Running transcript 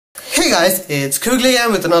Hey guys, it's Kugli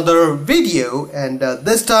again with another video, and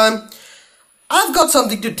this time I've got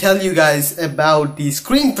something to tell you guys about the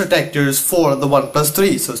screen protectors for the OnePlus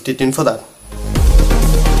 3, so stay tuned for that.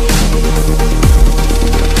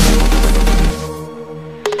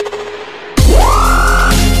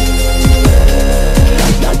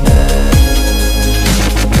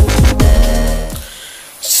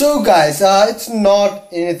 So guys, it's not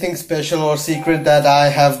anything special or secret that I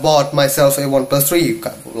have bought myself a OnePlus 3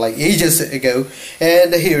 like ages ago,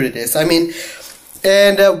 and here it is.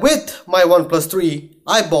 With my OnePlus 3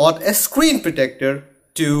 I bought a screen protector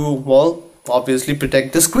to, well, obviously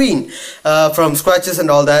protect the screen from scratches and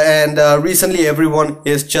all that. And recently everyone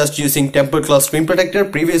is just using tempered glass screen protector.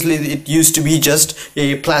 Previously it used to be just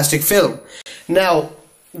a plastic film. Now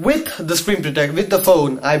with the screen protector, with the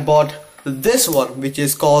phone, I bought this one, which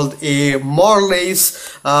is called a Marley's,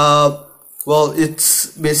 well,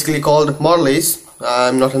 it's basically called Marley's.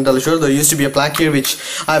 I'm not entirely sure. There used to be a plaque here which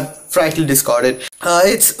I've frankly discarded.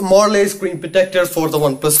 It's Marley's screen protector for the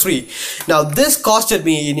OnePlus 3. Now this costed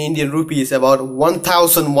me in Indian rupees about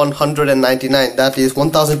 1,199. that is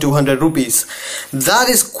 1,200 rupees. That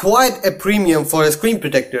is quite a premium for a screen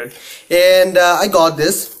protector, and I got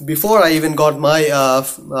this before I even got my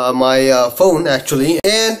phone actually.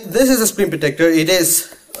 And this is a screen protector. It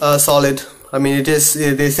is solid. I mean, it is,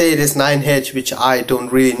 they say it is 9H, which I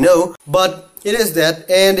don't really know, but it is that.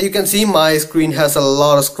 And you can see my screen has a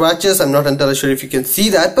lot of scratches. I'm not entirely sure if you can see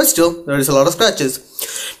that, but still there is a lot of scratches.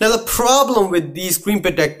 Now the problem with the screen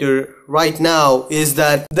protector right now is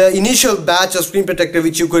that the initial batch of screen protector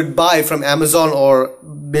which you could buy from Amazon or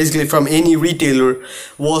basically from any retailer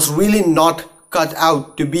was really not cut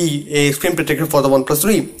out to be a screen protector for the OnePlus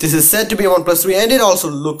 3. This is said to be a OnePlus 3, and it also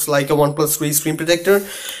looks like a OnePlus 3 screen protector,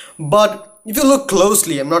 but if you look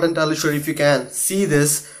closely, I'm not entirely sure if you can see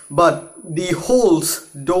this, but the holes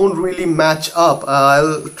don't really match up.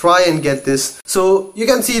 I'll try and get this. So you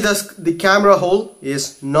can see this, the camera hole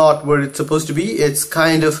is not where it's supposed to be. It's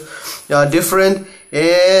kind of different,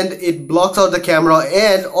 and it blocks out the camera,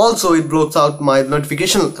 and also it blocks out my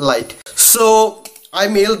notification light. So I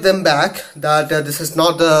mailed them back that this is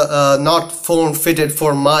not not phone fitted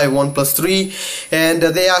for my OnePlus 3, and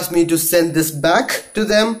they asked me to send this back to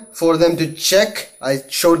them for them to check. I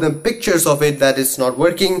showed them pictures of it that it's not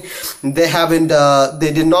working. They haven't,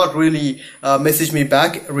 they did not really message me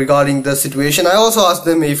back regarding the situation. I also asked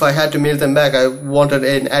them if I had to mail them back, I wanted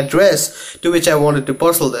an address to which I wanted to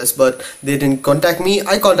parcel this, but they didn't contact me.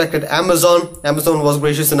 I contacted Amazon. Amazon was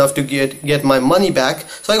gracious enough to get my money back,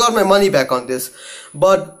 so I got my money back on this.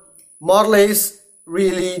 But Marley's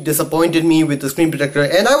really disappointed me with the screen protector,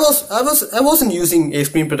 and I wasn't using a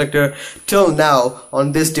screen protector till now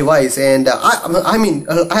on this device, and I mean,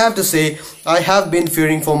 I have to say I have been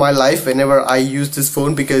fearing for my life whenever I use this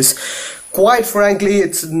phone, because quite frankly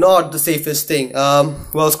it's not the safest thing.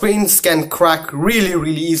 Well, screens can crack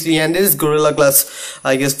really easily, and this is Gorilla Glass,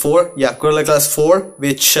 I guess 4, yeah, Gorilla Glass 4,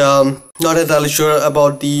 which not entirely sure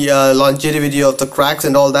about the longevity of the cracks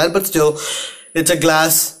and all that, but still, it's a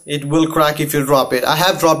glass. It will crack if you drop it. I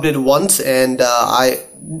have dropped it once, and I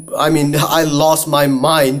mean, I lost my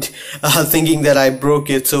mind thinking that I broke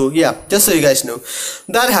it. So yeah, just so you guys know,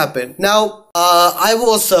 that happened. Now I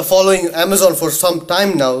was following Amazon for some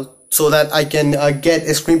time now, so that I can get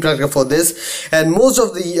a screen protector for this, and most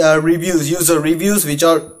of the reviews, user reviews which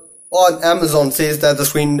are on Amazon, says that the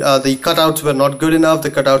screen, the cutouts were not good enough, the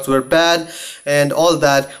cutouts were bad and all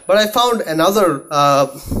that. But I found another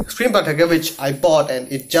screen protector which I bought, and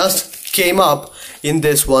it just came up in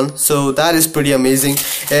this one, so that is pretty amazing.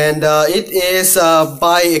 And it is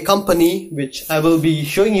by a company which I will be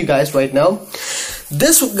showing you guys right now.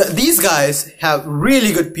 These guys have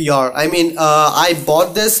really good PR. I mean, I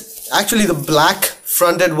bought this. Actually, the black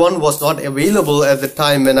fronted one was not available at the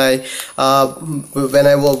time when I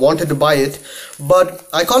wanted to buy it, but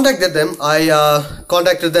I contacted them. I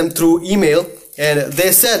contacted them through email, and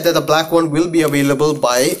they said that the black one will be available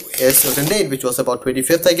by a certain date, which was about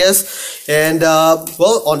 25th, I guess. And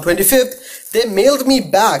well, on 25th they mailed me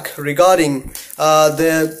back regarding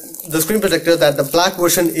the screen protector that the black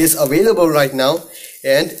version is available right now,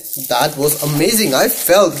 and that was amazing. I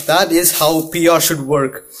felt that is how PR should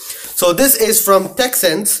work. So this is from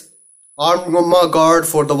TechSense, Armor Guard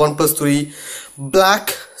for the OnePlus 3,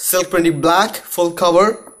 black, silk printed black, full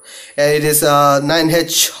cover, and it is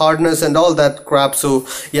 9H hardness and all that crap. So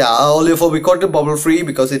yeah, oleophobic coated, bubble free,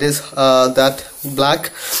 because it is that black.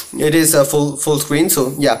 It is a full screen,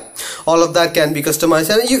 so yeah, all of that can be customized,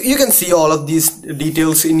 and you can see all of these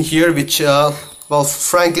details in here, which well,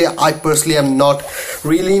 frankly, I personally am not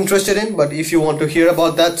really interested in, but if you want to hear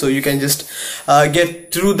about that, so you can just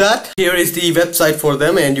get through that. Here is the website for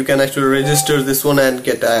them, and you can actually register this one and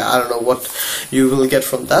get I don't know what you will get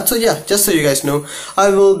from that. So yeah, just so you guys know, I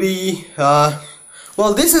will be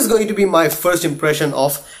well, this is going to be my first impression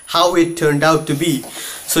of how it turned out to be.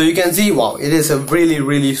 So you can see, wow, it is a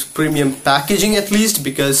really premium packaging, at least,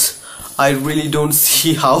 because I really don't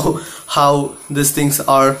see how these things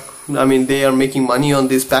are. I mean, they are making money on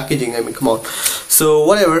this packaging. I mean, come on. So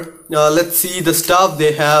whatever, let's see the stuff.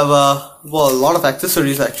 They have well, a lot of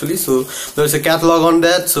accessories actually. So there's a catalog on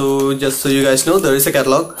that, so just so you guys know, there is a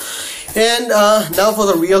catalog. And now for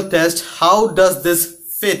the real test, how does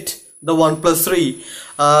this fit the OnePlus 3?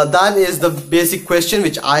 That is the basic question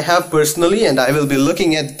which I have personally, and I will be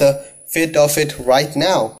looking at the fit of it right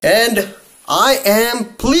now. And I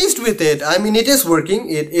am pleased with it. I mean, it is working.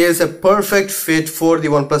 It is a perfect fit for the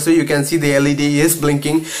OnePlus 3. You can see the LED is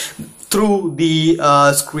blinking through the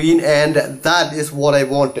screen, and that is what I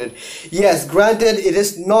wanted. Yes, granted, it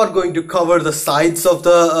is not going to cover the sides of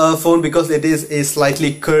the phone because it is a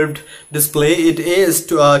slightly curved display. It is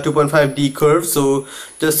 2.5D curve, so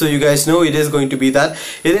just so you guys know, it is going to be that.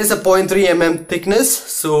 It is a 0.3 mm thickness,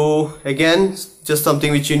 so again, just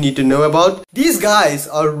something which you need to know about. These guys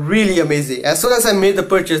are really amazing. As soon as I made the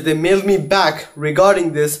purchase, they mailed me back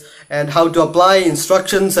regarding this and how to apply,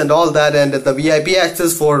 instructions and all that, and the VIP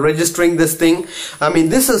access for registering this thing. I mean,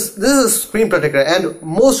 this is screen protector, and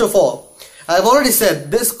most of all, I've already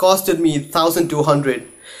said this costed me 1,200.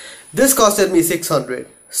 This costed me 600.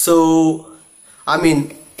 So I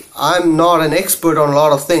mean, I'm not an expert on a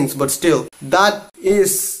lot of things, but still, that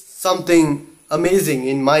is something amazing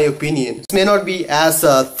in my opinion. It may not be as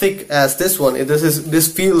thick as this one.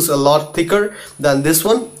 This feels a lot thicker than this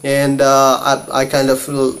one, and I kind of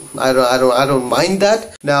feel I don't mind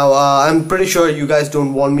that. Now I'm pretty sure you guys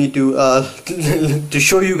don't want me to to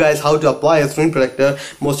show you guys how to apply a screen protector.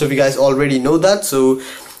 Most of you guys already know that, so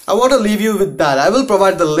I want to leave you with that. I will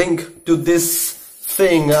provide the link to this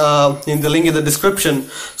thing in the link in the description,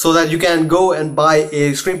 so that you can go and buy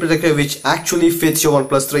a screen protector which actually fits your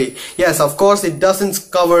OnePlus 3. Yes, of course, it doesn't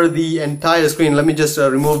cover the entire screen. Let me just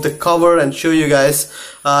remove the cover and show you guys.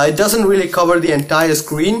 It doesn't really cover the entire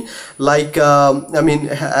screen, like I mean,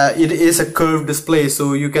 it is a curved display,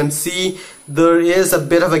 so you can see there is a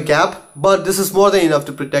bit of a gap, but this is more than enough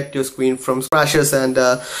to protect your screen from scratches and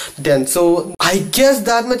dents. So I guess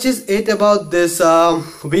that much is it about this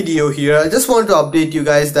video here. I just want to update you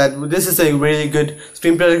guys that this is a really good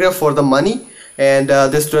screen protector for the money, and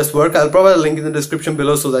this does work. I'll provide a link in the description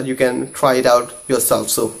below so that you can try it out yourself.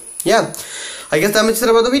 So yeah, I guess that much is it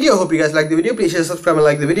about the video. Hope you guys liked the video. Please share, subscribe and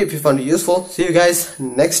like the video if you found it useful. See you guys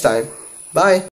next time. Bye.